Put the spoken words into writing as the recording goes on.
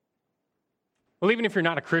Well, even if you're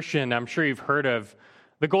not a Christian, I'm sure you've heard of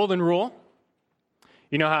the golden rule.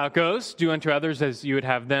 You know how it goes. Do unto others as you would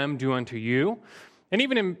have them do unto you.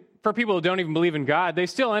 And for people who don't even believe in God, they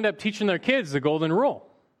still end up teaching their kids the golden rule.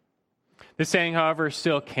 The saying, however,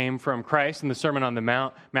 still came from Christ in the Sermon on the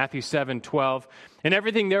Mount, Matthew 7:12. "In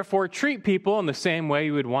everything, therefore, treat people in the same way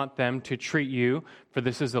you would want them to treat you, for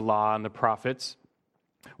this is the law and the prophets."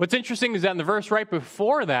 What's interesting is that in the verse right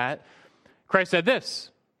before that, Christ said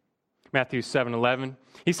this, Matthew 7:11.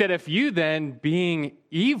 He said, "If you then, being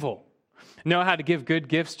evil, know how to give good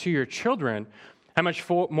gifts to your children, how much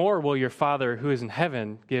more will your Father who is in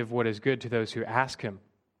heaven give what is good to those who ask him?"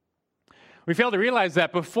 We fail to realize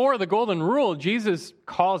that before the golden rule, Jesus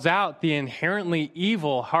calls out the inherently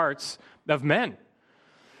evil hearts of men.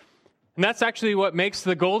 And that's actually what makes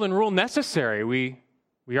the golden rule necessary. We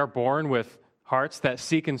are born with hearts that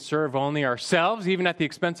seek and serve only ourselves, even at the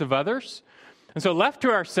expense of others. And so left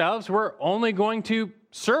to ourselves, we're only going to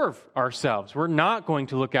serve ourselves. We're not going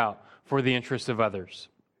to look out for the interests of others.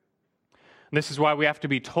 And this is why we have to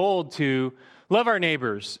be told to love our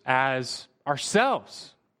neighbors as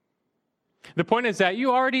ourselves. The point is that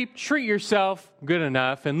you already treat yourself good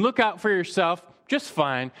enough and look out for yourself just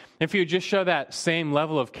fine. If you just show that same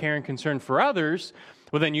level of care and concern for others,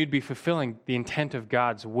 well, then you'd be fulfilling the intent of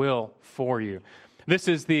God's will for you. This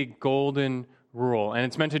is the golden rule, and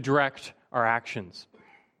it's meant to direct our actions.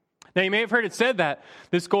 Now, you may have heard it said that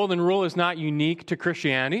this golden rule is not unique to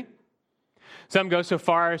Christianity. Some go so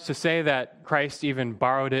far as to say that Christ even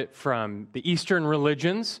borrowed it from the Eastern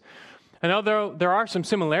religions. And although there are some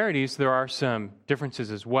similarities, there are some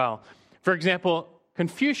differences as well. For example,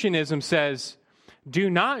 Confucianism says, "Do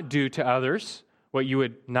not do to others what you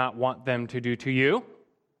would not want them to do to you."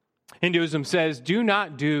 Hinduism says, "Do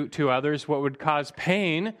not do to others what would cause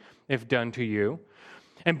pain if done to you."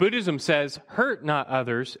 And Buddhism says, "Hurt not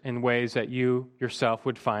others in ways that you yourself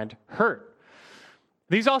would find hurt."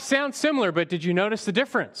 These all sound similar, but did you notice the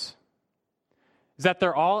difference? Is that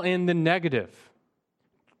they're all in the negative.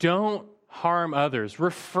 Don't harm others.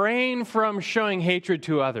 Refrain from showing hatred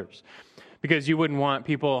to others because you wouldn't want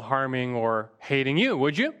people harming or hating you,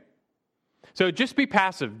 would you? So just be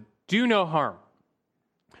passive. Do no harm.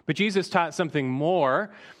 But Jesus taught something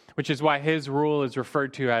more, which is why his rule is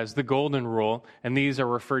referred to as the golden rule, and these are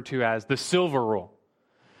referred to as the silver rule.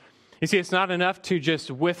 You see, it's not enough to just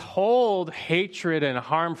withhold hatred and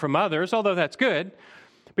harm from others, although that's good,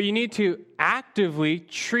 but you need to actively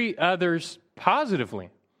treat others positively.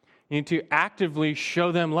 You need to actively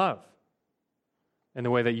show them love in the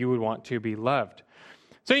way that you would want to be loved.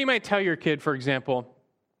 So you might tell your kid, for example,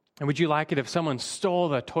 "Would you like it if someone stole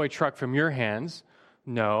the toy truck from your hands?"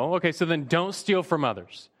 No. Okay, so then don't steal from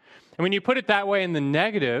others. And when you put it that way in the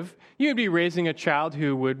negative, you'd be raising a child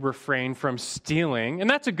who would refrain from stealing, and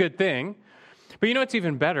that's a good thing. But you know what's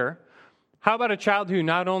even better? How about a child who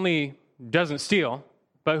not only doesn't steal,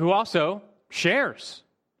 but who also shares?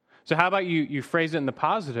 So how about you phrase it in the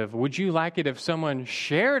positive? Would you like it if someone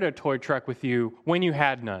shared a toy truck with you when you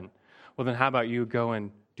had none? Well, then how about you go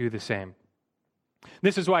and do the same?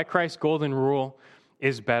 This is why Christ's golden rule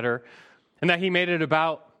is better, and that he made it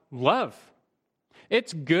about love.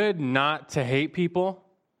 It's good not to hate people.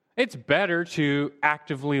 It's better to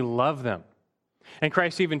actively love them. And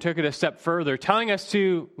Christ even took it a step further, telling us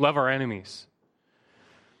to love our enemies.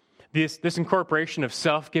 This incorporation of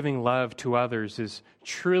self-giving love to others is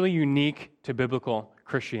truly unique to biblical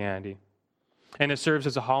Christianity. And it serves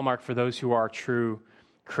as a hallmark for those who are true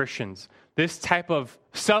Christians. This type of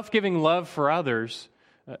self-giving love for others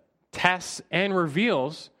tests and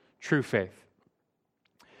reveals true faith.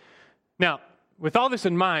 Now, with all this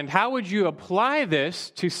in mind, how would you apply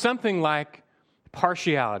this to something like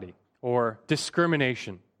partiality or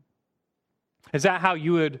discrimination? Is that how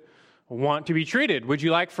you would want to be treated? Would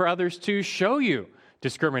you like for others to show you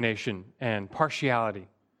discrimination and partiality?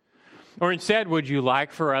 Or instead, would you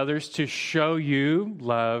like for others to show you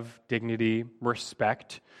love, dignity,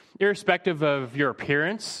 respect, irrespective of your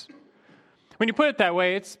appearance? When you put it that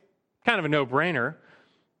way, it's kind of a no-brainer.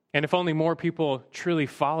 And if only more people truly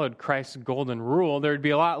followed Christ's golden rule, there would be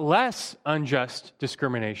a lot less unjust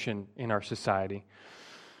discrimination in our society.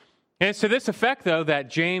 And it's to this effect, though, that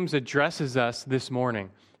James addresses us this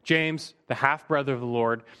morning. James, the half-brother of the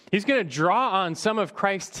Lord, he's going to draw on some of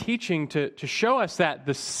Christ's teaching to show us that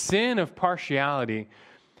the sin of partiality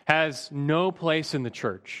has no place in the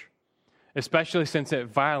church, especially since it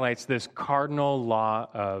violates this cardinal law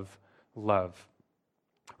of love.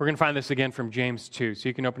 We're going to find this again from James 2, so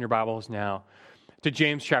you can open your Bibles now to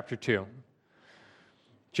James chapter 2.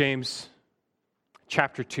 James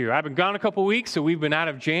chapter 2. I've been gone a couple weeks, so we've been out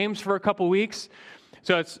of James for a couple weeks.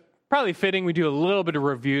 So it's probably fitting we do a little bit of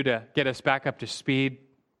review to get us back up to speed.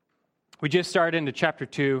 We just started into chapter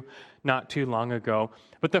 2 not too long ago.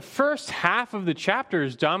 But the first half of the chapter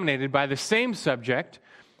is dominated by the same subject,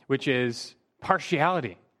 which is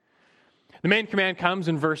partiality. The main command comes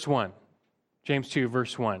in verse 1. James 2,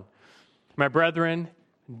 verse 1. My brethren,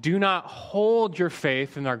 do not hold your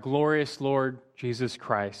faith in our glorious Lord Jesus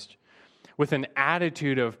Christ with an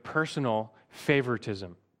attitude of personal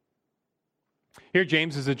favoritism. Here,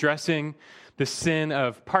 James is addressing the sin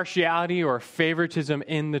of partiality or favoritism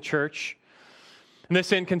in the church. And this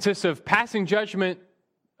sin consists of passing judgment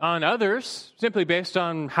on others simply based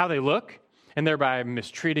on how they look, and thereby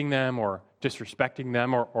mistreating them or disrespecting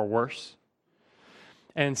them or worse.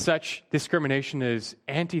 And such discrimination is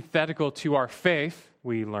antithetical to our faith,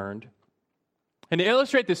 we learned. And to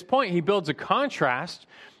illustrate this point, he builds a contrast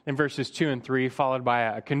in verses 2 and 3, followed by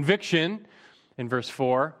a conviction in verse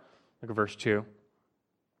 4. Look at verse 2.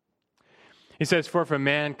 He says, for if a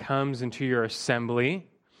man comes into your assembly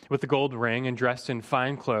with a gold ring and dressed in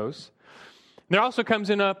fine clothes, there also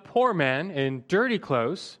comes in a poor man in dirty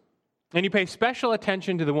clothes, and you pay special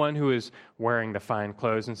attention to the one who is wearing the fine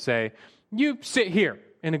clothes and say, you sit here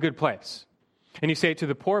in a good place. And you say to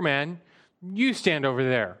the poor man, you stand over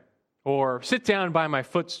there, or sit down by my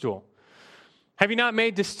footstool. Have you not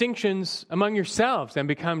made distinctions among yourselves and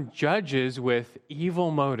become judges with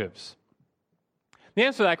evil motives? The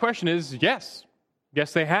answer to that question is yes.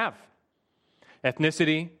 Yes, they have.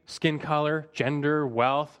 Ethnicity, skin color, gender,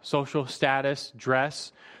 wealth, social status,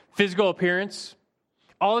 dress, physical appearance.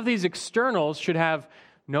 All of these externals should have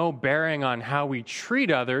no bearing on how we treat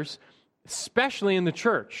others, especially in the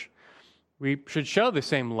church. We should show the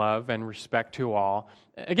same love and respect to all.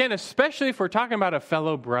 Again, especially if we're talking about a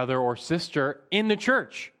fellow brother or sister in the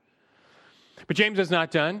church. But James is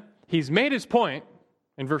not done. He's made his point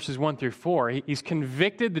in verses 1 through 4. He's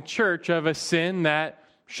convicted the church of a sin that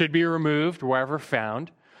should be removed wherever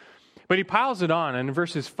found. But he piles it on. And in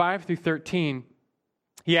verses 5 through 13,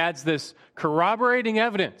 he adds this corroborating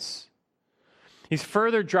evidence. He's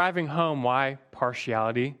further driving home why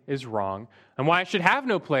partiality is wrong and why it should have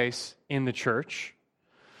no place in the church.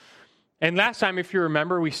 And last time, if you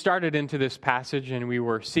remember, we started into this passage and we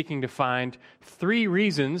were seeking to find 3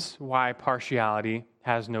 reasons why partiality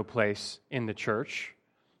has no place in the church.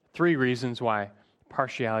 3 reasons why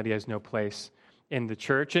partiality has no place in the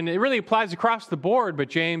church. And it really applies across the board, but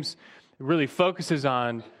James really focuses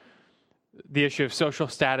on the issue of social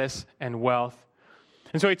status and wealth.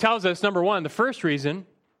 And so he tells us, number 1, the first reason,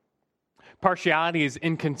 partiality is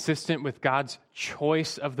inconsistent with God's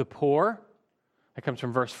choice of the poor. That comes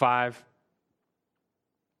from verse 5,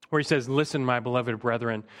 where he says, listen, my beloved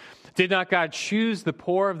brethren, did not God choose the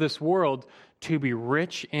poor of this world to be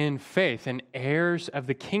rich in faith and heirs of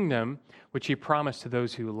the kingdom which he promised to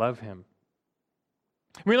those who love him?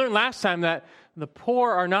 We learned last time that the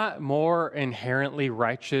poor are not more inherently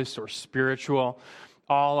righteous or spiritual.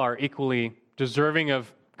 All are equally deserving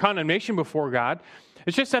of condemnation before God.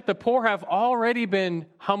 It's just that the poor have already been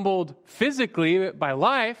humbled physically by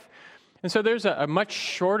life, and so there's a much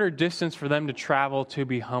shorter distance for them to travel to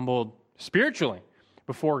be humbled spiritually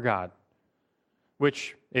before God,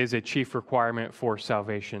 which is a chief requirement for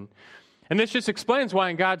salvation. And this just explains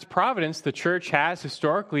why in God's providence, the church has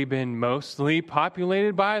historically been mostly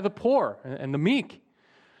populated by the poor and the meek.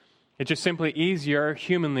 It's just simply easier,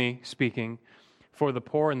 humanly speaking, for the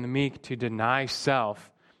poor and the meek to deny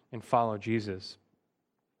self and follow Jesus.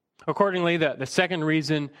 Accordingly, the second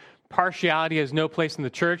reason partiality has no place in the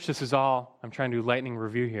church, this is all, I'm trying to do lightning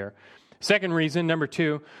review here. Second reason, number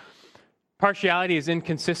 2, partiality is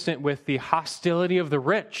inconsistent with the hostility of the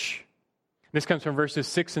rich. This comes from verses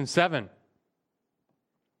 6 and 7.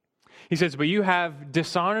 He says, but you have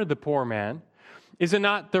dishonored the poor man. Is it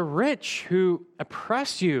not the rich who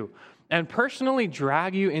oppress you and personally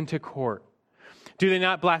drag you into court? Do they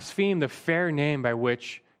not blaspheme the fair name by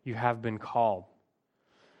which you have been called?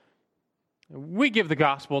 We give the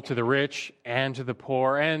gospel to the rich and to the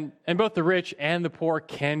poor, and both the rich and the poor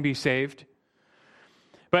can be saved.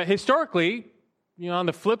 But historically, on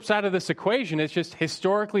the flip side of this equation, it's just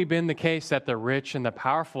historically been the case that the rich and the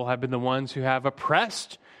powerful have been the ones who have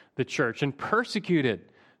oppressed the church and persecuted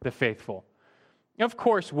the faithful. Of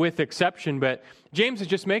course, with exception, but James is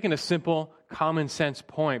just making a simple common sense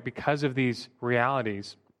point because of these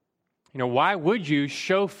realities. Why would you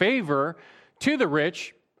show favor to the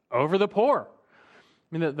rich over the poor?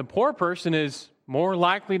 I mean, the poor person is more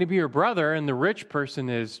likely to be your brother, and the rich person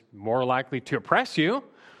is more likely to oppress you.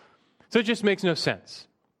 So it just makes no sense.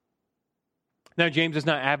 Now, James is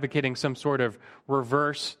not advocating some sort of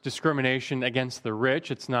reverse discrimination against the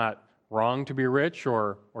rich. It's not wrong to be rich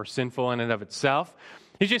or sinful in and of itself.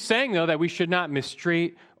 He's just saying, though, that we should not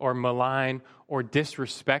mistreat or malign or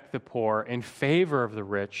disrespect the poor in favor of the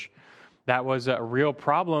rich. That was a real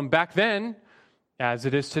problem back then as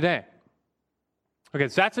it is today. Okay,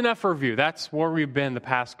 so that's enough for review. That's where we've been the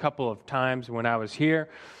past couple of times when I was here.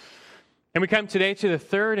 And we come today to the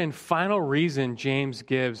third and final reason James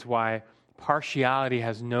gives why partiality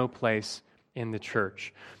has no place in the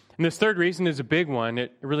church. And this third reason is a big one.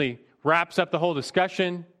 It really wraps up the whole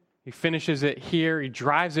discussion. He finishes it here. He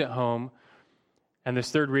drives it home. And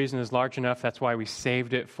this third reason is large enough. That's why we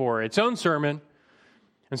saved it for its own sermon.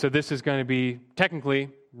 And so this is going to be technically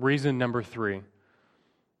reason number 3.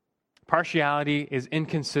 Partiality is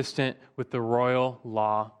inconsistent with the royal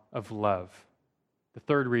law of love. The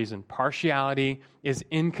third reason, partiality is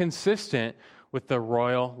inconsistent with the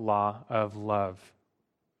royal law of love.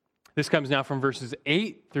 This comes now from verses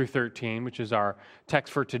 8 through 13, which is our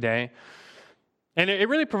text for today. And it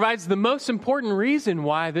really provides the most important reason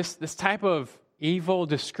why this type of evil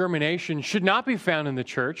discrimination should not be found in the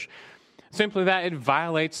church. Simply that it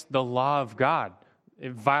violates the law of God.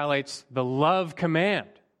 It violates the love command,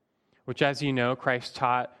 which, as you know, Christ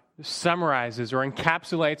taught summarizes or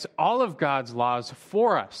encapsulates all of God's laws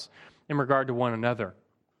for us in regard to one another.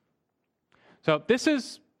 So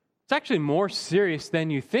it's actually more serious than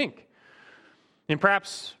you think. And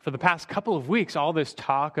perhaps for the past couple of weeks, all this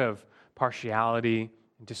talk of partiality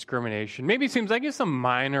and discrimination maybe seems like it's a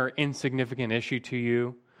minor, insignificant issue to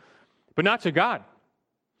you, but not to God.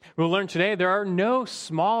 We'll learn today there are no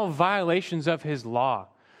small violations of His law,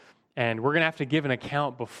 and we're going to have to give an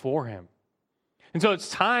account before Him. And so it's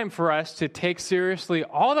time for us to take seriously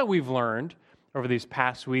all that we've learned over these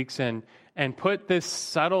past weeks and put this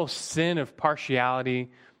subtle sin of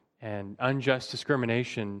partiality and unjust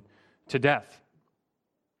discrimination to death.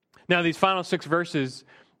 Now, these final 6 verses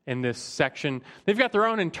in this section, they've got their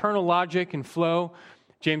own internal logic and flow.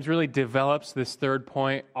 James really develops this third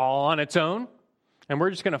point all on its own, and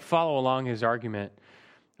we're just going to follow along his argument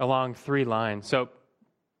along 3 lines. So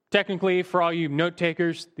technically, for all you note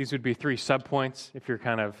takers, these would be 3 subpoints if you're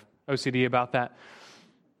kind of OCD about that.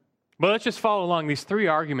 But let's just follow along these 3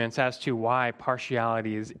 arguments as to why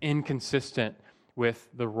partiality is inconsistent with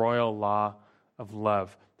the royal law of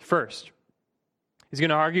love. First, he's going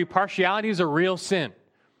to argue partiality is a real sin.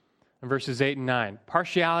 In verses 8 and 9,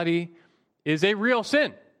 partiality is a real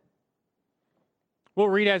sin. We'll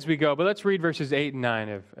read as we go, but let's read verses 8 and 9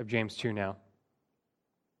 of James 2 now.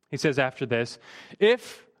 He says after this,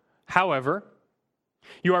 if, however,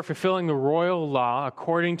 you are fulfilling the royal law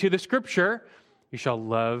according to the Scripture, you shall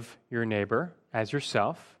love your neighbor as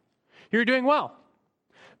yourself, you're doing well.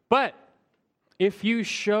 But if you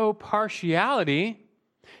show partiality,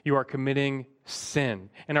 you are committing sin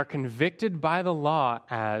and are convicted by the law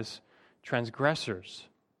as transgressors.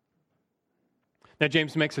 Now,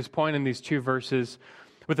 James makes his point in these 2 verses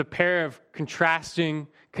with a pair of contrasting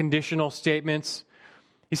conditional statements.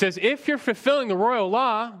 He says, if you're fulfilling the royal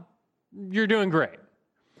law, you're doing great.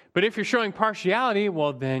 But if you're showing partiality,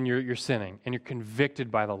 well, then you're sinning and you're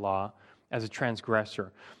convicted by the law as a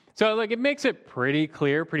transgressor. So, it makes it pretty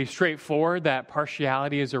clear, pretty straightforward that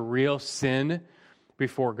partiality is a real sin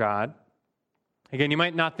before God. Again, you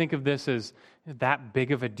might not think of this as that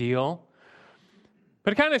big of a deal,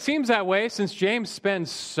 but it kind of seems that way since James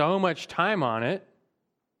spends so much time on it.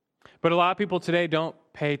 But a lot of people today don't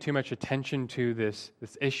pay too much attention to this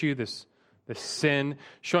issue, this sin.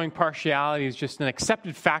 Showing partiality is just an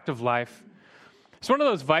accepted fact of life. It's one of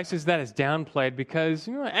those vices that is downplayed because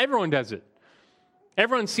everyone does it.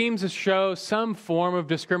 Everyone seems to show some form of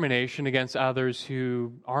discrimination against others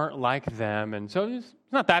who aren't like them, and so it's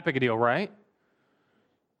not that big a deal, right?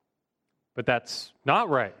 But that's not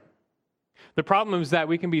right. The problem is that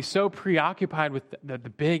we can be so preoccupied with the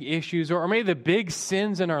big issues or maybe the big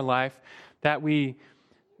sins in our life that we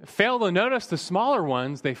fail to notice the smaller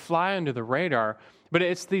ones. They fly under the radar. But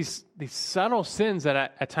it's these subtle sins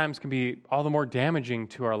that at times can be all the more damaging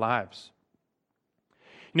to our lives.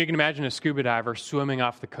 You can imagine a scuba diver swimming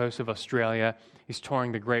off the coast of Australia. He's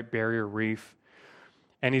touring the Great Barrier Reef,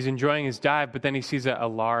 and he's enjoying his dive, but then he sees a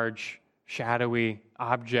large, shadowy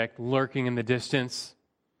object lurking in the distance.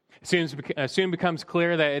 It soon becomes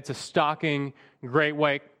clear that it's a stalking great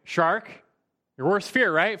white shark. Your worst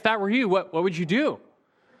fear, right? If that were you, what would you do?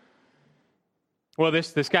 Well,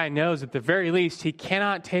 this guy knows at the very least he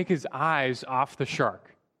cannot take his eyes off the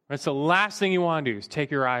shark. That's the last thing you want to do is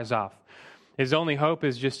take your eyes off. His only hope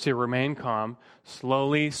is just to remain calm,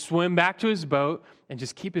 slowly swim back to his boat, and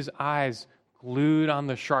just keep his eyes glued on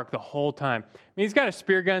the shark the whole time. I mean, he's got a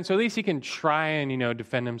spear gun, so at least he can try and,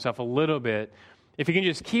 defend himself a little bit. if he can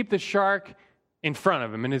just keep the shark in front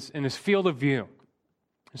of him, in his field of view.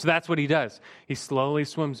 So that's what he does. He slowly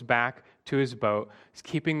swims back to his boat. He's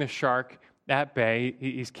keeping the shark at bay.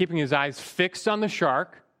 He's keeping his eyes fixed on the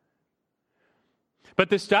shark. But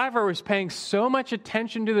this diver was paying so much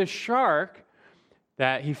attention to the shark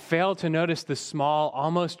that he failed to notice the small,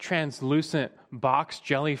 almost translucent box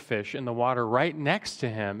jellyfish in the water right next to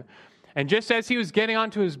him. And just as he was getting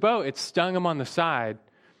onto his boat, it stung him on the side,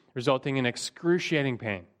 resulting in excruciating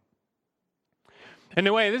pain. In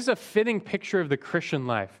a way, this is a fitting picture of the Christian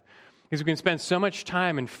life, because we can spend so much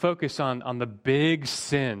time and focus on the big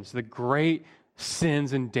sins, the great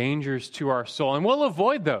sins and dangers to our soul, and we'll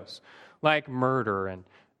avoid those, like murder and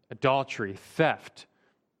adultery, theft,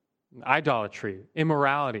 idolatry,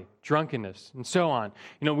 immorality, drunkenness, and so on.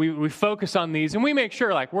 We focus on these, and we make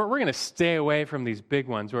sure, we're going to stay away from these big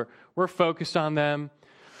ones. We're focused on them,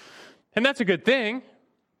 and that's a good thing.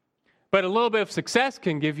 But a little bit of success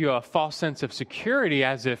can give you a false sense of security,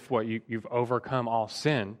 as if you've overcome all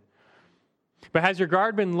sin. But has your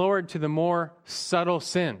guard been lowered to the more subtle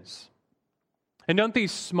sins? And don't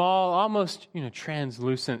these small, almost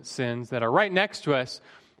translucent sins that are right next to us,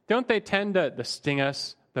 don't they tend to sting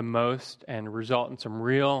us the most and result in some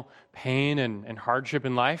real pain and hardship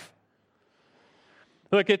in life?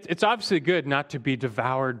 Look, it's obviously good not to be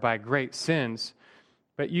devoured by great sins,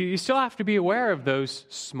 but you still have to be aware of those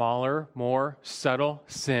smaller, more subtle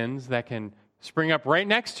sins that can spring up right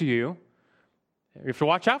next to you. You have to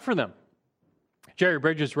watch out for them. Jerry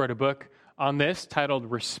Bridges wrote a book on this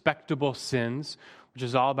titled Respectable Sins, which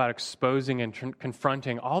is all about exposing and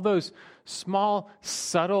confronting all those small,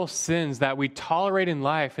 subtle sins that we tolerate in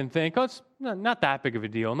life and think, oh, it's not that big of a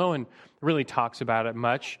deal. No one really talks about it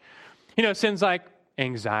much. Sins like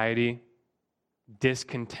anxiety,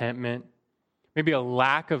 discontentment, maybe a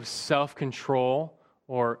lack of self-control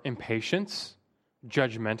or impatience,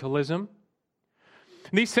 judgmentalism.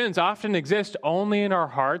 These sins often exist only in our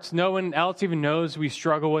hearts. No one else even knows we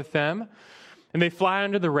struggle with them. And they fly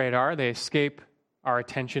under the radar. They escape our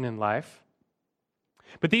attention in life.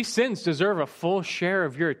 But these sins deserve a full share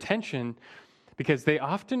of your attention because they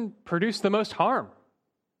often produce the most harm.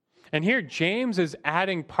 And here, James is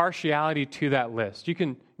adding partiality to that list. You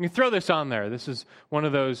can throw this on there. This is one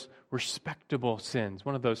of those respectable sins,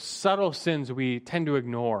 one of those subtle sins we tend to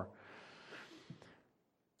ignore.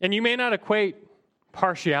 And you may not equate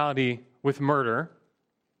partiality with murder,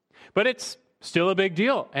 but it's still a big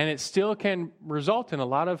deal, and it still can result in a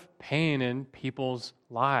lot of pain in people's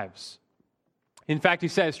lives. In fact, he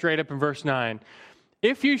says straight up in verse 9,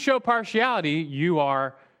 if you show partiality, you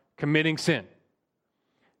are committing sin.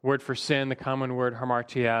 Word for sin, the common word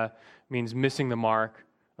hamartia, means missing the mark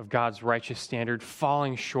of God's righteous standard,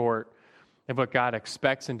 falling short of what God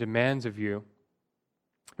expects and demands of you.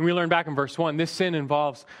 And we learn back in verse 1, this sin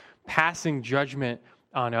involves passing judgment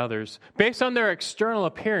on others based on their external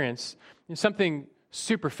appearance and something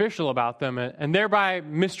superficial about them, and thereby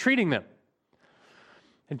mistreating them.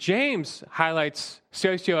 And James highlights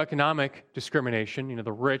socioeconomic discrimination,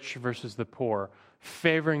 the rich versus the poor,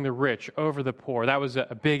 favoring the rich over the poor. That was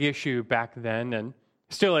a big issue back then and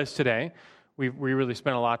still is today. We really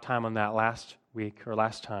spent a lot of time on that last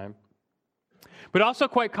time. But also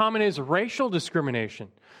quite common is racial discrimination.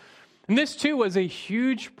 And this too was a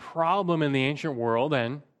huge problem in the ancient world,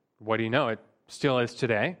 and what do you know, it still is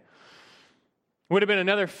today. It would have been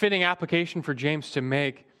another fitting application for James to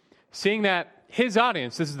make, seeing that his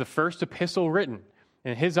audience, this is the first epistle written,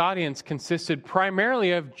 and his audience consisted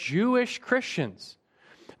primarily of Jewish Christians.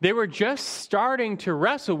 They were just starting to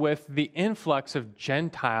wrestle with the influx of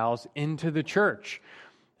Gentiles into the church.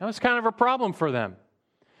 That was kind of a problem for them,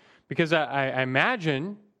 because I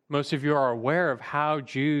imagine most of you are aware of how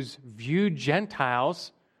Jews viewed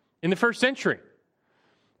Gentiles in the first century.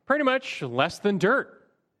 Pretty much less than dirt.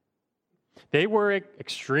 They were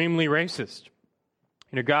extremely racist.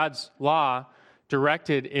 God's law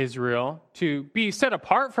directed Israel to be set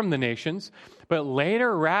apart from the nations, but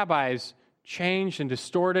later rabbis changed and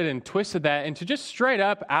distorted and twisted that into just straight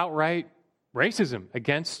up outright racism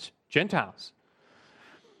against Gentiles.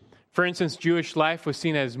 For instance, Jewish life was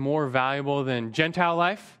seen as more valuable than Gentile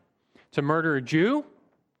life. To murder a Jew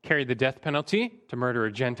carried the death penalty. To murder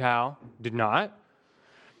a Gentile did not.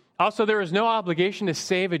 Also, there was no obligation to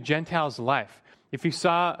save a Gentile's life. If you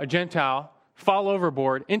saw a Gentile fall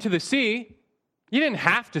overboard into the sea, you didn't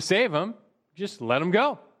have to save him. Just let him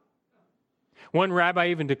go. One rabbi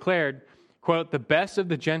even declared, quote, the best of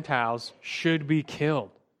the Gentiles should be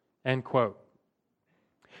killed, end quote.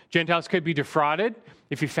 Gentiles could be defrauded.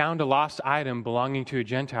 If you found a lost item belonging to a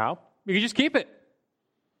Gentile, you could just keep it.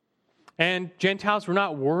 And Gentiles were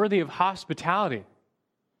not worthy of hospitality.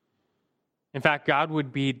 In fact, God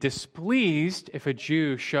would be displeased if a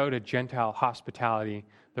Jew showed a Gentile hospitality,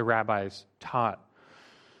 the rabbis taught.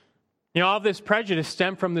 All of this prejudice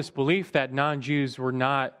stemmed from this belief that non-Jews were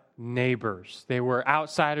not neighbors. They were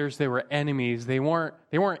outsiders, they were enemies. They weren't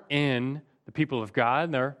in the people of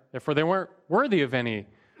God, therefore they weren't worthy of any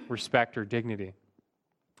respect or dignity.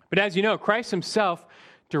 But as you know, Christ himself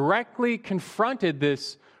directly confronted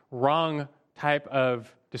this wrong type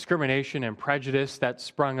of discrimination and prejudice that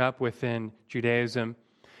sprung up within Judaism.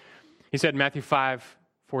 He said in Matthew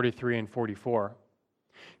 5:43 and 44,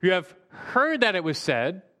 "You have heard that it was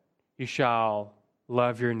said, 'You shall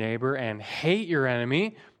love your neighbor and hate your enemy.'"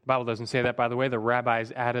 The Bible doesn't say that, by the way. The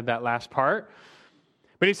rabbis added that last part.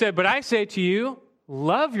 But he said, "But I say to you,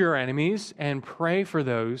 love your enemies and pray for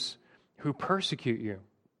those who persecute you."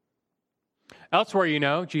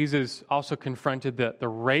 Elsewhere, Jesus also confronted the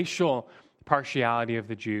racial partiality of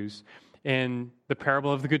the Jews in the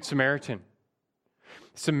parable of the Good Samaritan.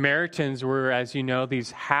 Samaritans were, as you know,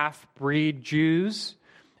 these half-breed Jews,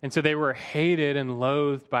 and so they were hated and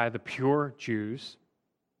loathed by the pure Jews.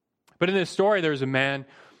 But in this story, there's a man,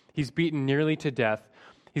 he's beaten nearly to death.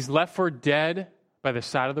 He's left for dead by the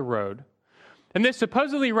side of the road. And this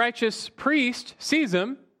supposedly righteous priest sees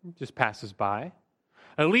him, just passes by.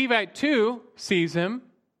 A Levite, too, sees him,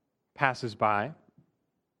 passes by.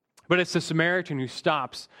 But it's the Samaritan who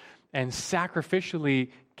stops and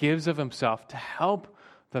sacrificially gives of himself to help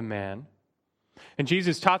the man. And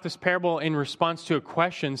Jesus taught this parable in response to a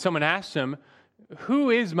question. Someone asked him, "Who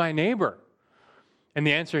is my neighbor?" And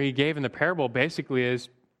the answer he gave in the parable basically is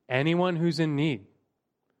anyone who's in need.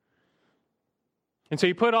 And so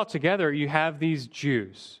you put it all together, you have these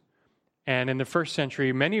Jews. And in the first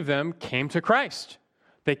century, many of them came to Christ.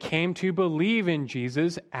 They came to believe in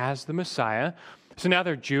Jesus as the Messiah. So now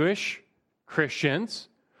they're Jewish Christians.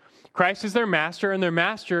 Christ is their master, and their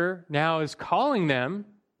master now is calling them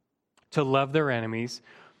to love their enemies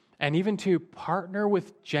and even to partner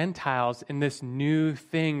with Gentiles in this new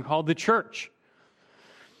thing called the church.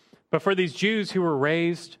 But for these Jews who were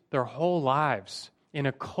raised their whole lives in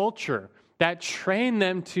a culture that trained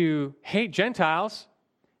them to hate Gentiles,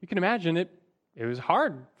 you can imagine it was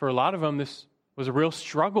hard for a lot of them. This was a real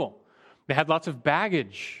struggle. They had lots of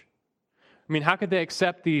baggage. I mean, how could they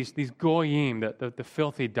accept these goyim, the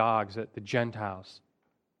filthy dogs, the Gentiles?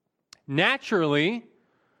 Naturally,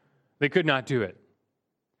 they could not do it.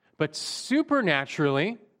 But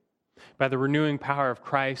supernaturally, by the renewing power of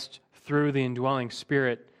Christ through the indwelling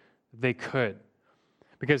Spirit, they could.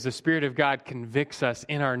 Because the Spirit of God convicts us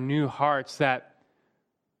in our new hearts that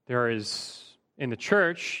there is, in the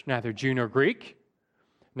church, neither Jew nor Greek,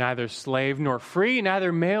 neither slave nor free,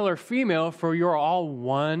 neither male or female, for you're all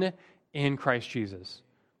one in Christ Jesus.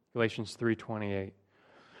 Galatians 3:28.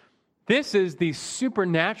 This is the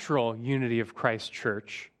supernatural unity of Christ's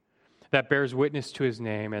church that bears witness to his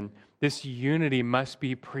name, and this unity must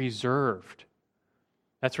be preserved.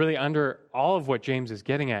 That's really under all of what James is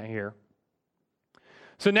getting at here.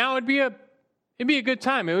 So now it'd be a good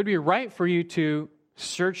time. It would be right for you to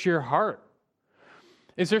search your heart.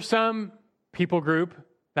 Is there some people group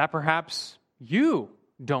that perhaps you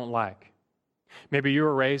don't like? Maybe you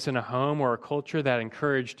were raised in a home or a culture that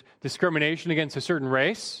encouraged discrimination against a certain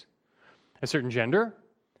race, a certain gender,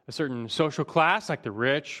 a certain social class like the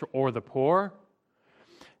rich or the poor.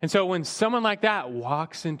 And so when someone like that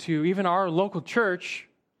walks into even our local church,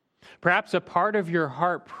 perhaps a part of your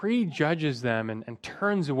heart prejudges them and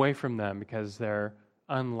turns away from them because they're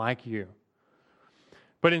unlike you.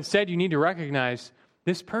 But instead, you need to recognize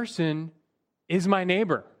this person is my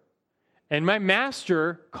neighbor. And my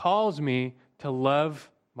master calls me to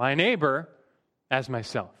love my neighbor as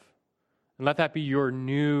myself. And let that be your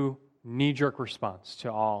new knee-jerk response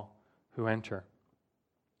to all who enter.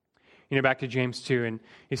 Back to James 2, and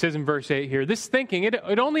he says in verse 8 here, this thinking, it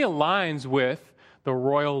only aligns with the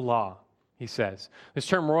royal law, he says. This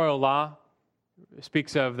term royal law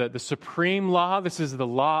speaks of the supreme law. This is the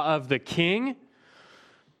law of the king.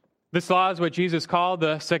 This law is what Jesus called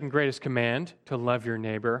the second greatest command, to love your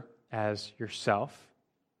neighbor as yourself.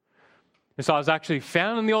 This law is actually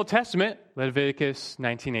found in the Old Testament, Leviticus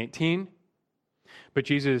 19:18. But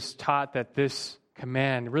Jesus taught that this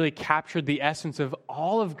command really captured the essence of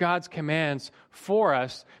all of God's commands for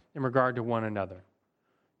us in regard to one another.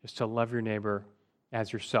 Just to love your neighbor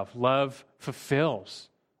as yourself. Love fulfills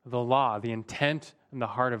the law, the intent and the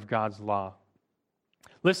heart of God's law.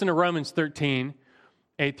 Listen to Romans 13,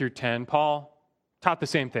 8 through 10. Paul taught the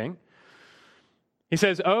same thing. He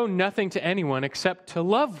says, owe nothing to anyone except to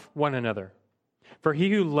love one another. For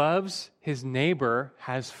he who loves his neighbor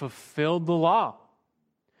has fulfilled the law.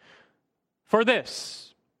 For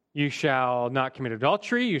this, you shall not commit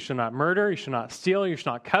adultery, you shall not murder, you shall not steal, you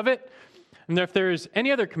shall not covet. And if there is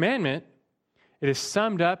any other commandment, it is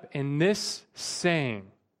summed up in this saying,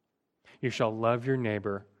 you shall love your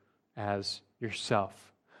neighbor as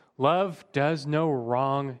yourself. Love does no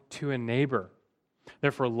wrong to a neighbor.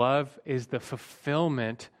 Therefore, love is the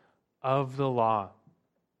fulfillment of the law.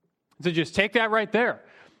 So just take that right there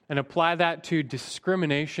and apply that to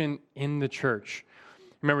discrimination in the church.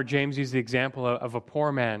 Remember, James used the example of a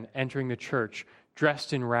poor man entering the church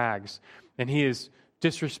dressed in rags, and he is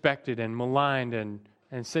disrespected and maligned and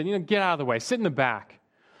said, get out of the way, sit in the back.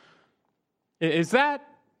 Is that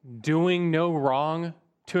doing no wrong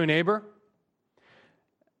to a neighbor?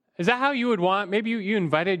 Is that how you would want, maybe you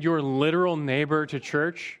invited your literal neighbor to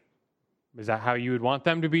church? Is that how you would want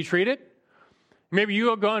them to be treated? Maybe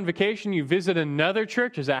you go on vacation, you visit another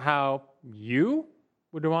church. Is that how you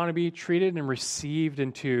would want to be treated and received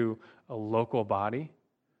into a local body?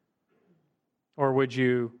 Or would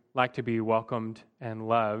you like to be welcomed and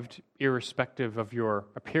loved, irrespective of your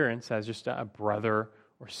appearance, as just a brother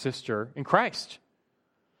or sister in Christ?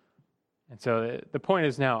 And so the point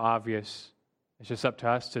is now obvious. It's just up to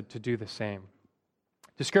us to do the same.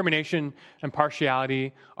 Discrimination and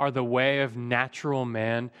partiality are the way of natural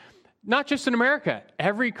man, not just in America.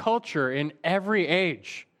 Every culture in every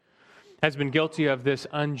age has been guilty of this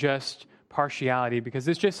unjust partiality because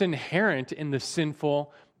it's just inherent in the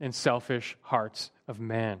sinful and selfish hearts of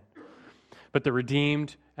man. But the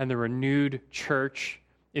redeemed and the renewed church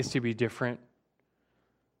is to be different.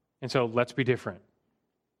 And so let's be different.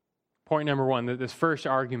 Point number one, that this first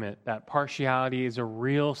argument, that partiality is a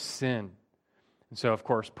real sin. And so, of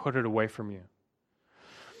course, put it away from you.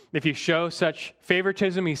 If you show such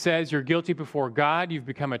favoritism, he says, you're guilty before God. You've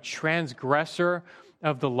become a transgressor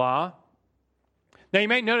of the law. Now, you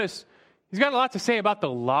might notice he's got a lot to say about the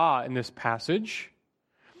law in this passage.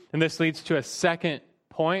 And this leads to a second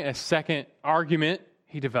point, a second argument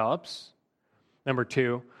he develops. Number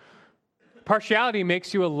two, partiality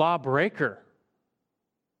makes you a lawbreaker.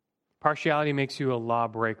 Partiality makes you a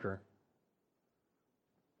lawbreaker.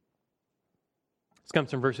 This comes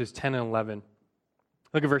from verses 10 and 11.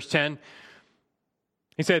 Look at verse 10.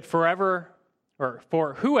 He said, for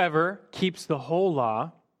whoever keeps the whole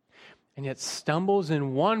law and yet stumbles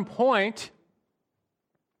in one point,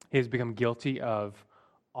 he has become guilty of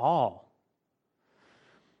all.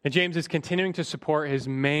 And James is continuing to support his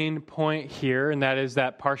main point here, and that is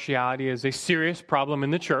that partiality is a serious problem in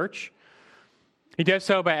the church. He does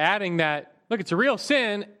so by adding that, look, it's a real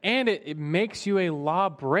sin, and it makes you a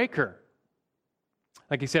lawbreaker.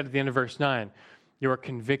 Like he said at the end of verse 9, you are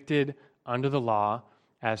convicted under the law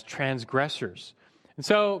as transgressors. And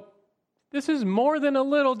so this is more than a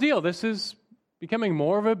little deal. This is becoming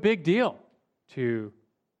more of a big deal to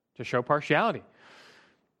show partiality.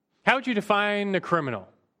 How would you define a criminal?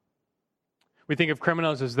 We think of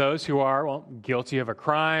criminals as those who are, guilty of a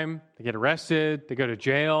crime. They get arrested. They go to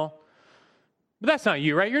jail. But that's not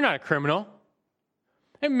you, right? You're not a criminal.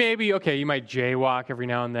 And maybe, you might jaywalk every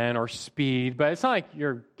now and then or speed, but it's not like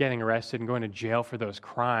you're getting arrested and going to jail for those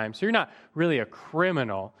crimes. So you're not really a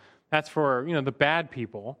criminal. That's for, the bad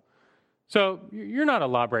people. So you're not a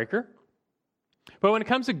lawbreaker. But when it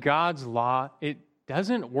comes to God's law, it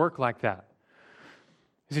doesn't work like that.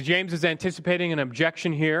 So James is anticipating an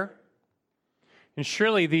objection here. And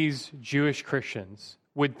surely these Jewish Christians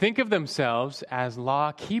would think of themselves as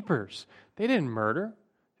law keepers. They didn't murder.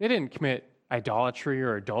 They didn't commit idolatry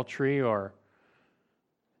or adultery, or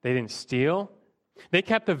they didn't steal. They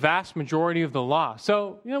kept the vast majority of the law.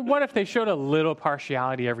 So, what if they showed a little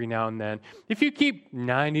partiality every now and then? If you keep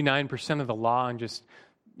 99% of the law and just,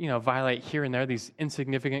 violate here and there these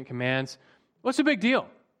insignificant commands, what's the big deal?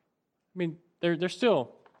 I mean, they're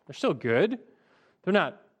still good. They're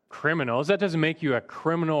not criminals. That doesn't make you a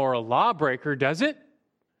criminal or a lawbreaker, does it?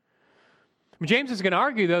 James is going to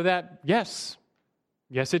argue, though, that yes,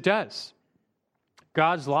 it does.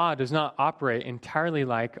 God's law does not operate entirely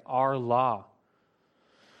like our law.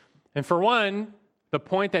 And for one, the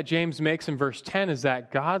point that James makes in verse 10 is that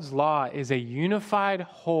God's law is a unified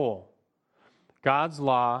whole. God's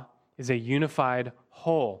law is a unified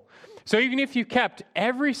whole. So even if you kept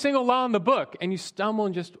every single law in the book and you stumble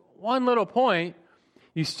in just one little point,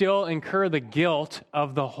 you still incur the guilt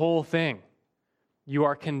of the whole thing. You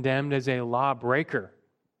are condemned as a lawbreaker.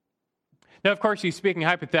 Now, of course, he's speaking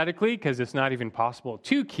hypothetically because it's not even possible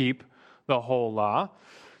to keep the whole law.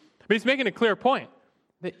 But he's making a clear point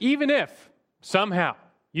that even if somehow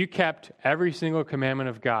you kept every single commandment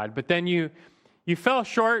of God, but then you you fell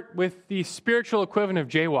short with the spiritual equivalent of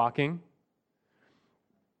jaywalking,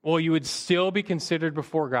 well, you would still be considered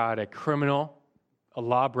before God a criminal, a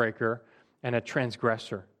lawbreaker, and a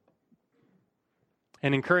transgressor.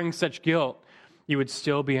 And incurring such guilt, you would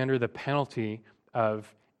still be under the penalty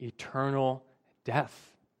of eternal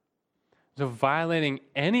death. So violating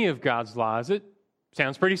any of God's laws, it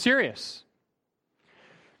sounds pretty serious.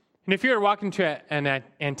 And if you were to walk into an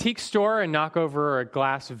antique store and knock over a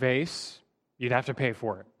glass vase, you'd have to pay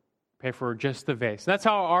for it. Pay for just the vase. That's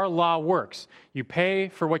how our law works. You pay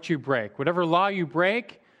for what you break. Whatever law you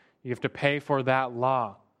break, you have to pay for that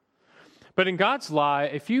law. But in God's law,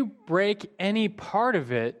 if you break any part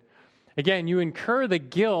of it, again, you incur the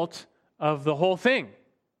guilt of the whole thing.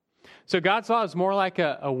 So God's law is more like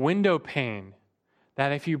a window pane,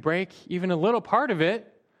 that if you break even a little part of it,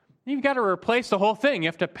 you've got to replace the whole thing. You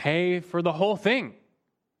have to pay for the whole thing.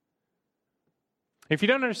 If you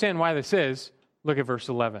don't understand why this is, look at verse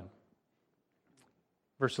 11.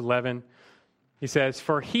 Verse 11, he says,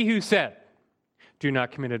 "For he who said, 'Do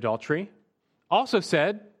not commit adultery,' also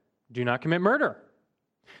said, 'Do not commit murder.'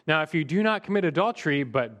 Now, if you do not commit adultery,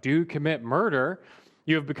 but do commit murder,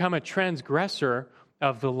 you have become a transgressor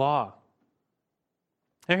of the law."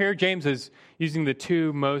 Now here, James is using the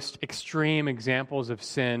two most extreme examples of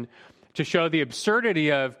sin to show the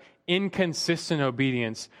absurdity of inconsistent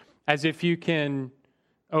obedience, as if you can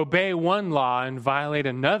obey one law and violate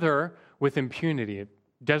another with impunity. It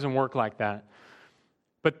doesn't work like that.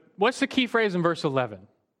 But what's the key phrase in verse 11?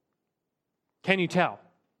 Can you tell?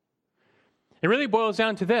 It really boils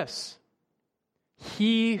down to this.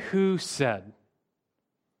 He who said.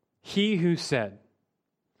 He who said.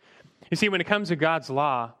 You see, when it comes to God's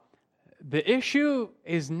law, the issue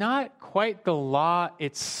is not quite the law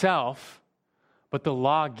itself, but the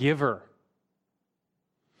lawgiver.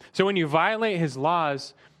 So when you violate his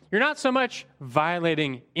laws, you're not so much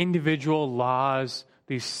violating individual laws,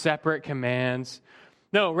 these separate commands.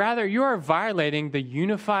 No, rather, you are violating the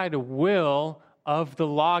unified will of the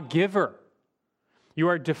lawgiver. You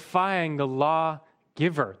are defying the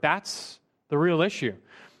lawgiver. That's the real issue.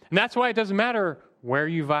 And that's why it doesn't matter where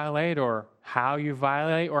you violate or how you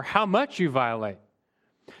violate or how much you violate.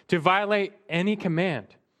 To violate any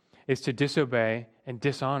command is to disobey and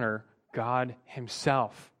dishonor God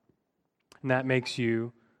himself. And that makes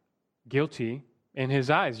you guilty in his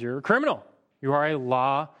eyes. You're a criminal. You are a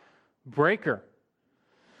law breaker.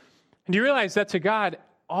 And do you realize that to God,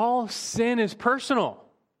 all sin is personal?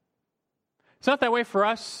 It's not that way for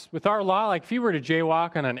us with our law. Like if you were to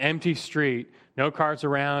jaywalk on an empty street, no cars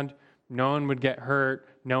around, no one would get hurt,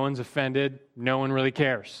 no one's offended, no one really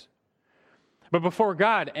cares. But before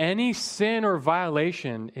God, any sin or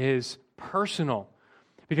violation is personal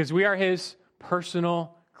because we are his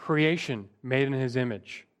personal creation made in his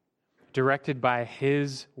image, directed by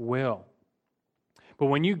his will. But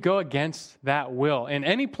when you go against that will in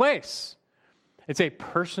any place, it's a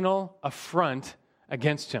personal affront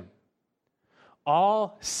against him.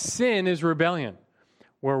 All sin is rebellion,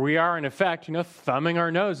 where we are, in effect, thumbing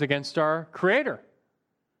our nose against our Creator.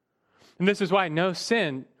 And this is why no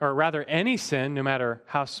sin, or rather any sin, no matter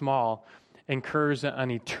how small, incurs an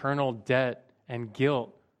eternal debt and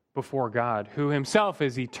guilt before God, who himself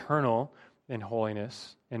is eternal in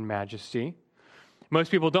holiness and majesty. Most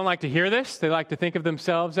people don't like to hear this. They like to think of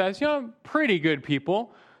themselves as, pretty good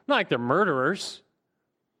people, not like they're murderers.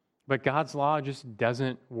 But God's law just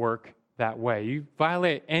doesn't work that way. You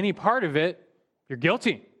violate any part of it, you're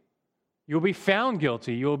guilty. You'll be found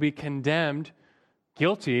guilty. You will be condemned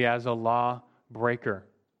guilty as a law breaker.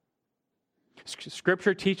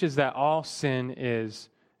 Scripture teaches that all sin is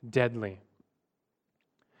deadly.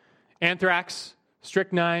 Anthrax,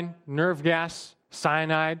 strychnine, nerve gas,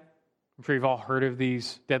 cyanide. I'm sure you've all heard of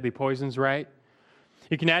these deadly poisons, right?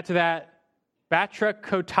 You can add to that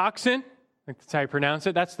batrachotoxin. I think that's how you pronounce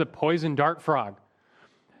it. That's the poison dart frog.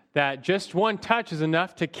 That just one touch is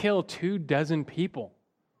enough to kill 24 people.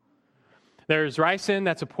 There's ricin,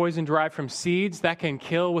 that's a poison derived from seeds that can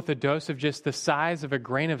kill with a dose of just the size of a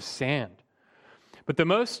grain of sand. But the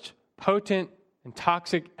most potent and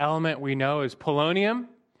toxic element we know is polonium.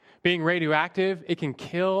 Being radioactive, it can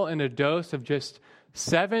kill in a dose of just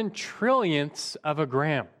 7 trillionths of a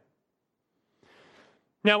gram.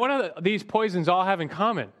 Now, what do these poisons all have in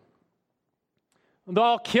common? They'll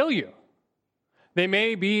all kill you. They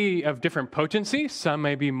may be of different potency. Some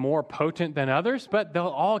may be more potent than others, but they'll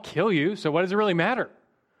all kill you. So what does it really matter?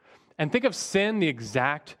 And think of sin the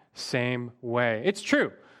exact same way. It's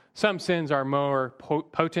true. Some sins are more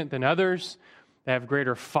potent than others. They have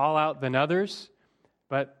greater fallout than others,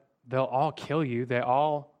 but they'll all kill you. They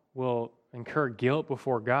all will incur guilt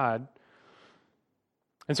before God.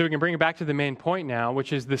 And so we can bring it back to the main point now,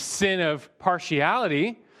 which is the sin of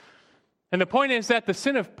partiality. And the point is that the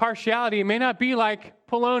sin of partiality may not be like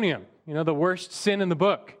polonium, the worst sin in the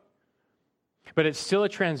book. But it's still a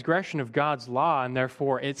transgression of God's law, and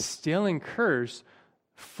therefore it still incurs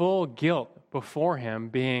full guilt before him,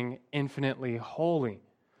 being infinitely holy.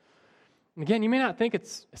 And again, you may not think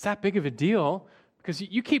it's that big of a deal, because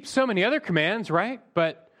you keep so many other commands, right?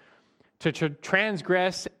 But to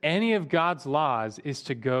transgress any of God's laws is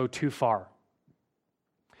to go too far.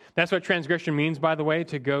 That's what transgression means, by the way,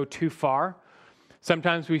 to go too far.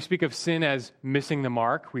 Sometimes we speak of sin as missing the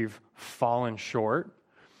mark. We've fallen short.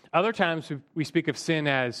 Other times we speak of sin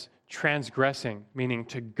as transgressing, meaning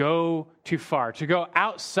to go too far, to go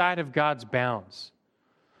outside of God's bounds.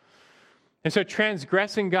 And so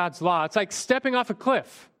transgressing God's law, it's like stepping off a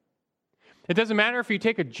cliff. It doesn't matter if you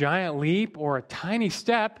take a giant leap or a tiny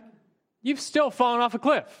step, you've still fallen off a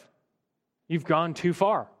cliff. You've gone too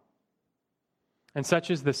far. And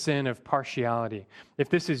such is the sin of partiality. If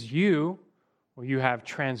this is you, well, you have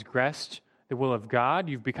transgressed the will of God.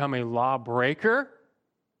 You've become a lawbreaker.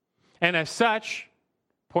 And as such,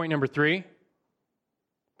 point number 3,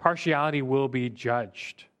 partiality will be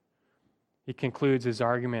judged. He concludes his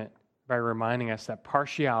argument by reminding us that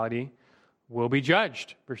partiality will be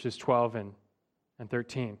judged, verses 12 and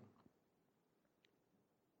 13.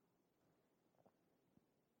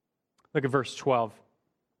 Look at verse 12.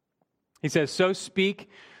 He says, "So speak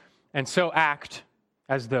and so act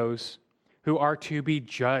as those who are to be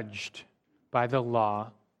judged by the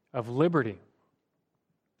law of liberty."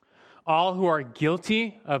 All who are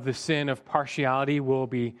guilty of the sin of partiality will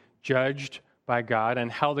be judged by God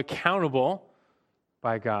and held accountable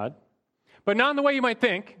by God. But not in the way you might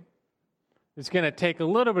think. It's going to take a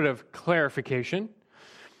little bit of clarification.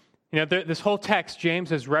 This whole text, James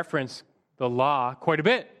has referenced the law quite a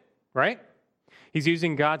bit, right? He's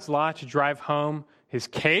using God's law to drive home his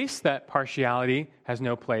case that partiality has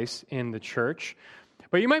no place in the church.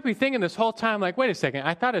 But you might be thinking this whole time, like, wait a second,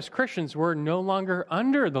 I thought as Christians we're no longer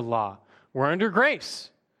under the law. We're under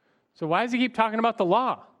grace. So why does he keep talking about the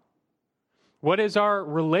law? What is our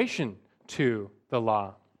relation to the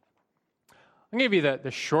law? I'll give you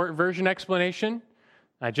the short version explanation.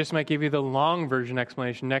 I just might give you the long version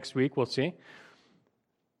explanation next week. We'll see.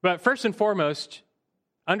 But first and foremost,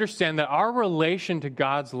 understand that our relation to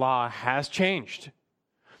God's law has changed.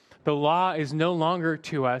 The law is no longer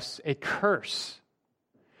to us a curse.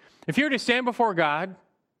 If you were to stand before God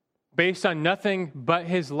based on nothing but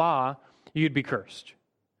his law, you'd be cursed.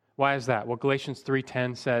 Why is that? Well, Galatians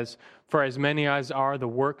 3:10 says, "For as many as are the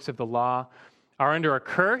works of the law are under a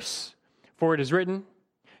curse, for it is written,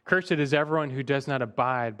 'Cursed is everyone who does not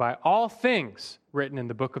abide by all things written in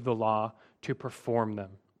the book of the law to perform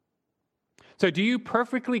them.'" So do you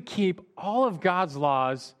perfectly keep all of God's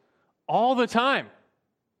laws all the time?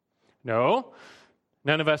 No.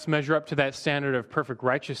 None of us measure up to that standard of perfect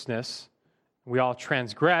righteousness. We all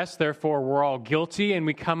transgress, therefore we're all guilty, and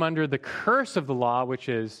we come under the curse of the law, which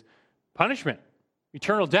is punishment,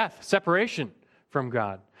 eternal death, separation from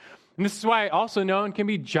God. And this is why also no one can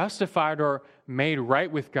be justified or made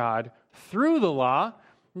right with God through the law.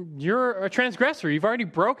 You're a transgressor. You've already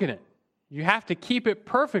broken it. You have to keep it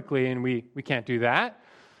perfectly, and we can't do that.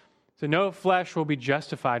 So no flesh will be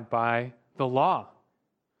justified by the law.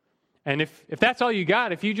 And if that's all you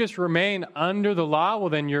got, if you just remain under the law, well,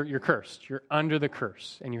 then you're cursed. You're under the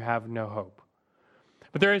curse, and you have no hope.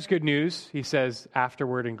 But there is good news, he says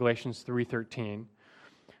afterward in Galatians 3:13,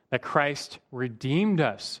 that Christ redeemed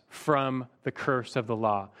us from the curse of the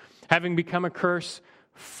law, having become a curse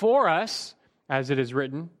for us, as it is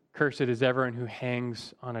written, "Cursed is everyone who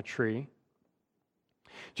hangs on a tree."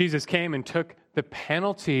 Jesus came and took the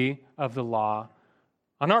penalty of the law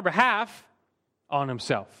on our behalf on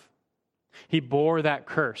himself. He bore that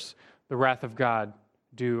curse, the wrath of God,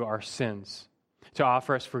 due our sins, to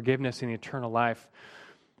offer us forgiveness and eternal life.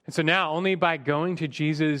 And so now, only by going to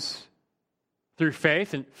Jesus through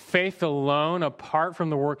faith, and faith alone, apart from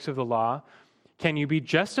the works of the law, can you be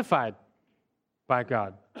justified by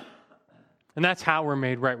God. And that's how we're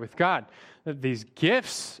made right with God. These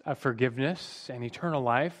gifts of forgiveness and eternal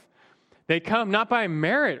life, they come not by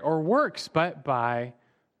merit or works, but by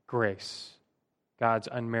grace, God's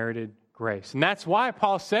unmerited grace. And that's why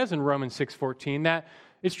Paul says in Romans 6:14 that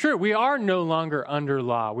it's true, we are no longer under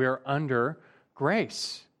law, we are under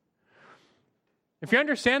grace. If you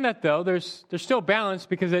understand that, though, there's still balance,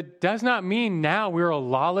 because it does not mean now we're a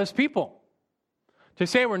lawless people. To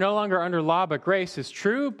say we're no longer under law but grace is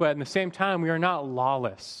true, but at the same time, we are not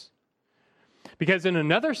lawless. Because in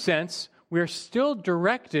another sense, we are still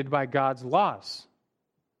directed by God's laws.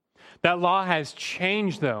 That law has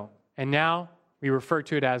changed, though, and now we refer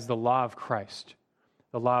to it as the law of Christ.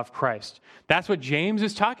 The law of Christ. That's what James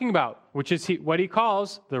is talking about, which is what he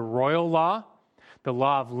calls the royal law, the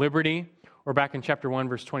law of liberty, or back in chapter 1,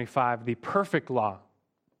 verse 25, the perfect law.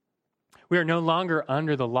 We are no longer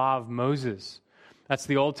under the law of Moses. That's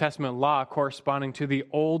the Old Testament law corresponding to the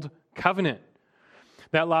Old Covenant.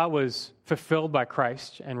 That law was fulfilled by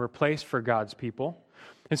Christ and replaced for God's people.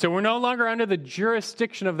 And so we're no longer under the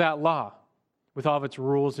jurisdiction of that law with all of its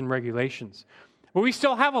rules and regulations. But we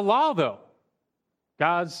still have a law, though.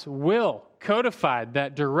 God's will codified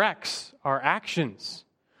that directs our actions.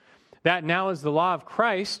 That now is the law of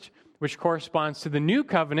Christ, which corresponds to the new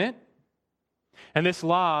covenant. And this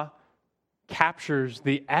law captures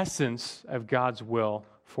the essence of God's will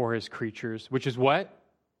for his creatures, which is what?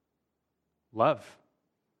 Love.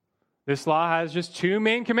 This law has just two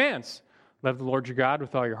main commands. Love the Lord your God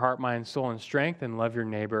with all your heart, mind, soul, and strength, and love your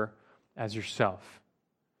neighbor as yourself.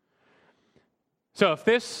 So if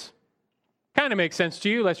this kind of makes sense to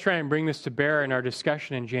you, let's try and bring this to bear in our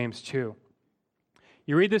discussion in James 2.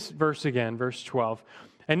 You read this verse again, verse 12,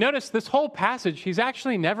 and notice this whole passage, he's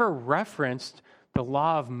actually never referenced the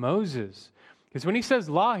law of Moses. Because when he says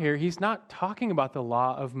law here, he's not talking about the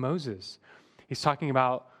law of Moses. He's talking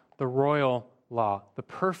about the royal law, the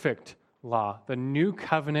perfect law, the new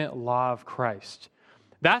covenant law of Christ.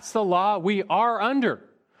 That's the law we are under.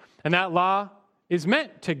 And that law is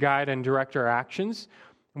meant to guide and direct our actions.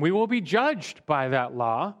 We will be judged by that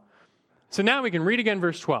law. So now we can read again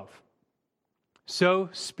verse 12. So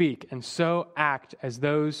speak and so act as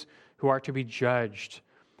those who are to be judged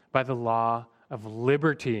by the law of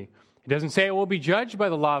liberty. It doesn't say it will be judged by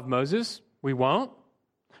the law of Moses. We won't.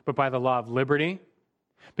 But by the law of liberty.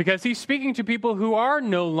 Because he's speaking to people who are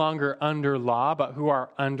no longer under law, but who are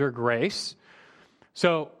under grace.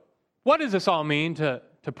 So what does this all mean to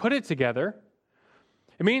put it together?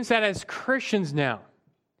 It means that as Christians now,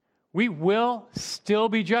 we will still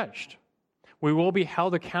be judged. We will be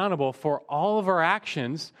held accountable for all of our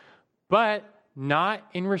actions, but not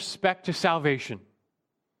in respect to salvation.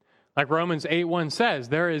 Like Romans 8:1 says,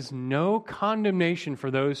 there is no condemnation for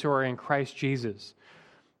those who are in Christ Jesus.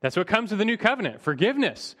 That's what comes with the new covenant,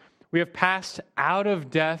 forgiveness. We have passed out of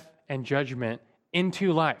death and judgment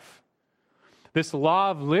into life. This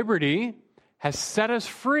law of liberty has set us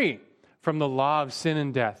free from the law of sin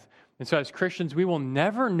and death. And so as Christians, we will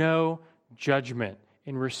never know judgment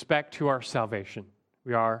in respect to our salvation.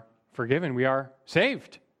 We are forgiven. We are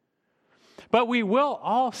saved. But we will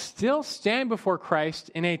all still stand before Christ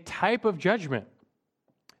in a type of judgment.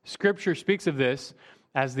 Scripture speaks of this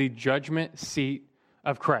as the judgment seat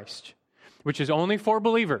of Christ, which is only for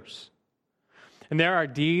believers. And there our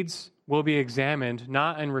deeds will be examined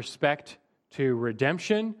not in respect to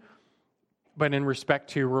redemption, but in respect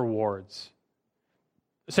to rewards.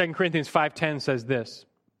 2 Corinthians 5:10 says this,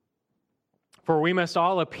 "For we must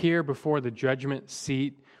all appear before the judgment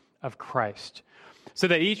seat of Christ, so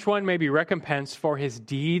that each one may be recompensed for his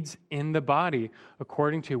deeds in the body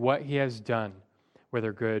according to what he has done,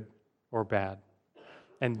 whether good or bad."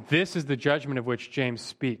 And this is the judgment of which James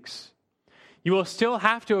speaks. You will still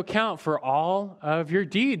have to account for all of your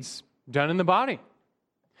deeds done in the body.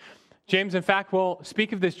 James, in fact, will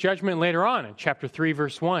speak of this judgment later on in chapter 3,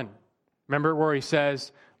 verse 1. Remember where he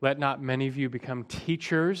says, "Let not many of you become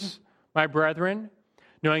teachers, my brethren,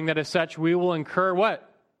 knowing that as such we will incur" what?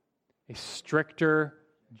 A stricter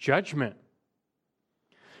judgment.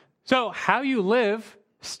 So how you live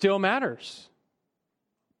still matters.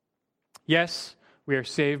 Yes, we are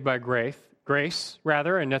saved by grace,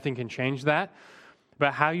 and nothing can change that.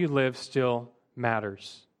 But how you live still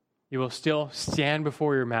matters. You will still stand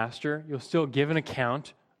before your master. You'll still give an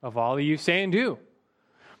account of all that you say and do.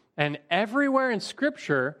 And everywhere in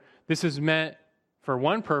Scripture, this is meant for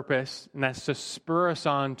one purpose, and that's to spur us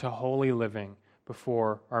on to holy living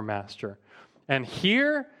before our master. And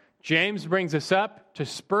here, James brings us up to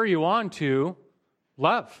spur you on to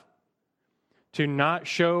love, to not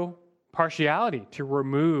show partiality, to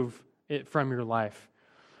remove it from your life.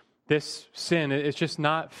 This sin is just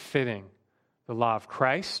not fitting the law of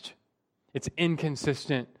Christ. It's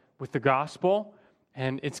inconsistent with the gospel,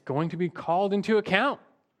 and it's going to be called into account.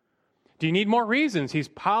 Do you need more reasons? He's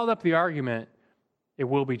piled up the argument. It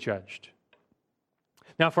will be judged.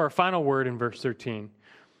 Now for our final word in verse 13.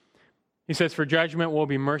 He says, "For judgment will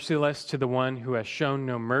be merciless to the one who has shown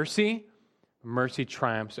no mercy. Mercy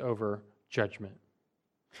triumphs over judgment."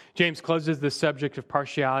 James closes the subject of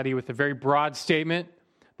partiality with a very broad statement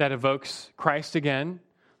that evokes Christ again,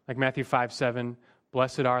 like Matthew 5:7,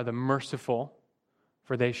 "Blessed are the merciful,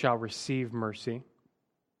 for they shall receive mercy."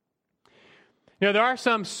 There are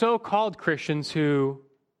some so-called Christians who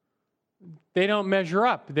they don't measure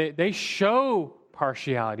up. They show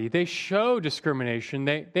partiality. They show discrimination.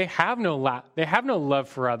 They have no love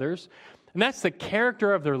for others, and that's the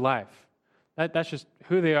character of their life. That's just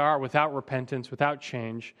who they are without repentance, without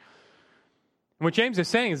change. And what James is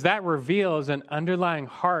saying is that reveals an underlying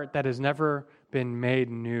heart that has never been made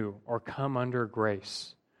new or come under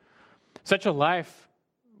grace. Such a life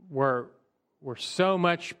where so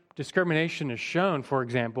much discrimination is shown, for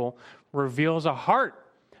example, reveals a heart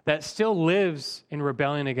that still lives in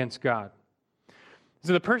rebellion against God.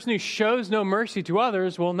 So the person who shows no mercy to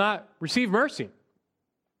others will not receive mercy,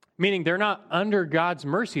 meaning they're not under God's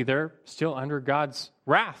mercy, they're still under God's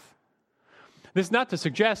wrath. This is not to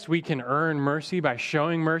suggest we can earn mercy by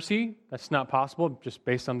showing mercy. That's not possible, just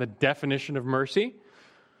based on the definition of mercy.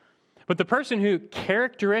 But the person who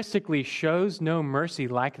characteristically shows no mercy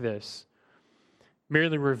like this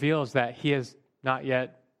merely reveals that he has not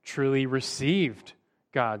yet truly received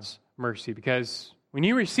God's mercy. Because when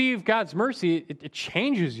you receive God's mercy, it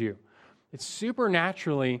changes you. It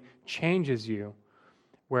supernaturally changes you,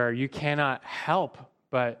 where you cannot help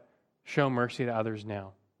but show mercy to others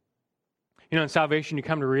now. In salvation, you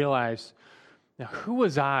come to realize, now, who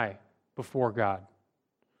was I before God?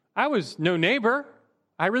 I was no neighbor.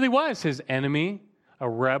 I really was his enemy, a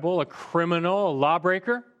rebel, a criminal, a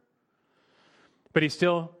lawbreaker. But he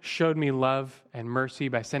still showed me love and mercy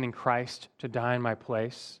by sending Christ to die in my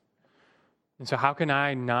place. And so how can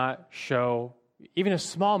I not show even a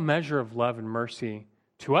small measure of love and mercy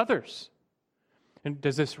to others? And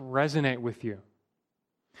does this resonate with you?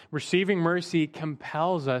 Receiving mercy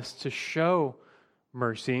compels us to show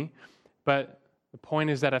mercy, but the point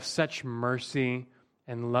is that if such mercy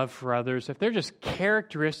and love for others, if they're just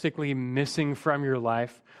characteristically missing from your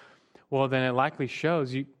life, well, then it likely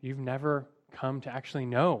shows you've never come to actually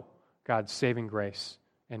know God's saving grace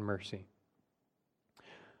and mercy.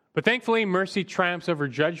 But thankfully, mercy triumphs over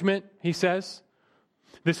judgment, he says.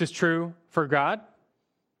 This is true for God,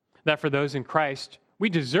 that for those in Christ, we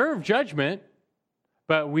deserve judgment,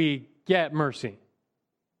 but we get mercy.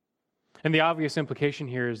 And the obvious implication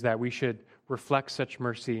here is that we should reflect such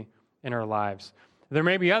mercy in our lives. There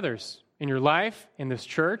may be others in your life, in this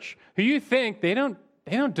church, who you think they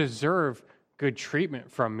don't deserve good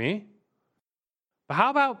treatment from me. But how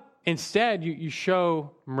about instead you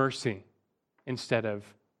show mercy instead of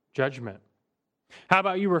judgment? How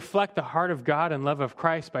about you reflect the heart of God and love of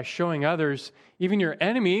Christ by showing others, even your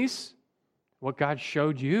enemies, what God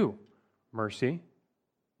showed you, mercy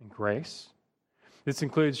and grace? This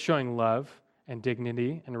includes showing love and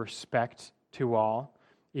dignity and respect to all,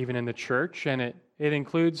 even in the church, and it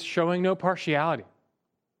includes showing no partiality.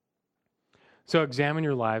 So examine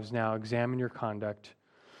your lives now, examine your conduct.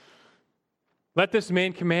 Let this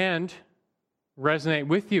main command resonate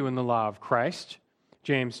with you in the law of Christ.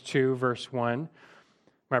 James 2, verse 1.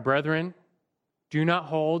 My brethren, do not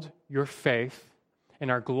hold your faith in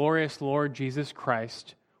our glorious Lord Jesus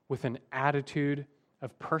Christ with an attitude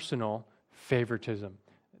of personal favoritism.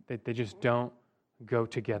 They just don't go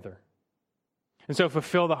together. And so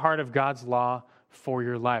fulfill the heart of God's law for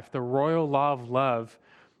your life, the royal law of love,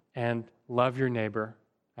 and love your neighbor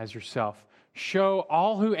as yourself. Show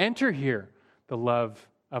all who enter here the love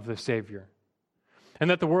of the Savior. And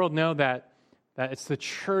let the world know that it's the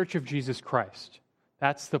church of Jesus Christ.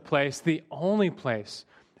 That's the place, the only place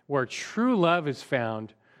where true love is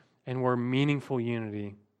found and where meaningful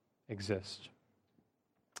unity exists.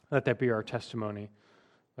 Let that be our testimony.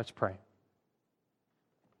 Let's pray.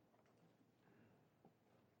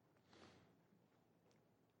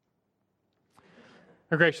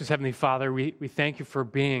 Our gracious Heavenly Father, we thank you for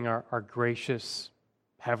being our gracious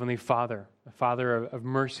Heavenly Father, the Father of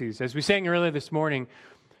mercies. As we sang earlier this morning,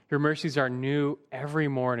 your mercies are new every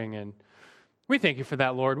morning, and we thank you for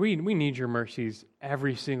that, Lord. We need your mercies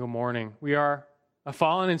every single morning. We are a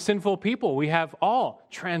fallen and sinful people. We have all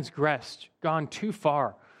transgressed, gone too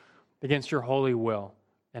far against your holy will,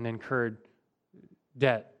 and incurred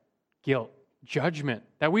debt, guilt, judgment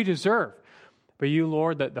that we deserve. But you,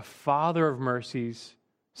 Lord, that the Father of mercies,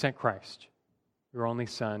 sent Christ, your only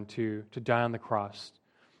Son, to die on the cross,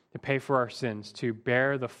 to pay for our sins, to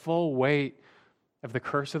bear the full weight of the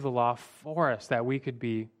curse of the law for us, that we could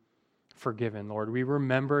be forgiven. Lord, we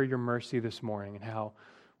remember your mercy this morning and how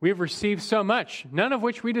we have received so much, none of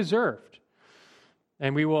which we deserved.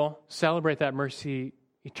 And we will celebrate that mercy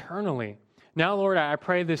eternally. Now, Lord, I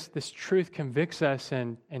pray this truth convicts us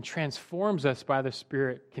and transforms us by the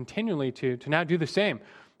Spirit continually to now do the same,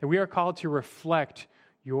 that we are called to reflect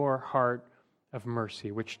your heart of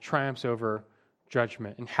mercy, which triumphs over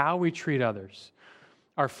judgment, and how we treat others.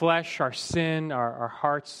 our flesh, our sin, our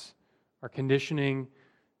hearts, our conditioning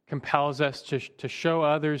compels us to show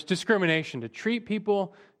others discrimination, to treat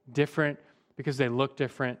people different because they look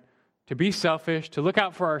different, to be selfish, to look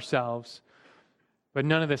out for ourselves. But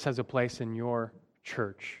none of this has a place in your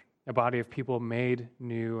church, a body of people made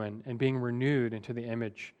new and being renewed into the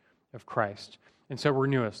image of Christ. And so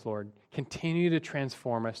renew us, Lord. Continue to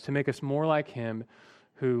transform us, to make us more like him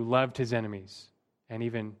who loved his enemies and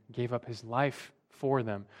even gave up his life for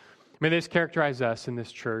them. May this characterize us in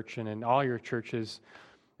this church and in all your churches,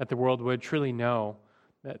 that the world would truly know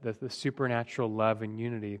that the supernatural love and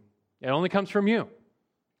unity, it only comes from you.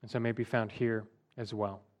 And so may it be found here as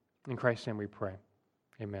well. In Christ's name we pray.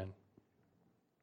 Amen.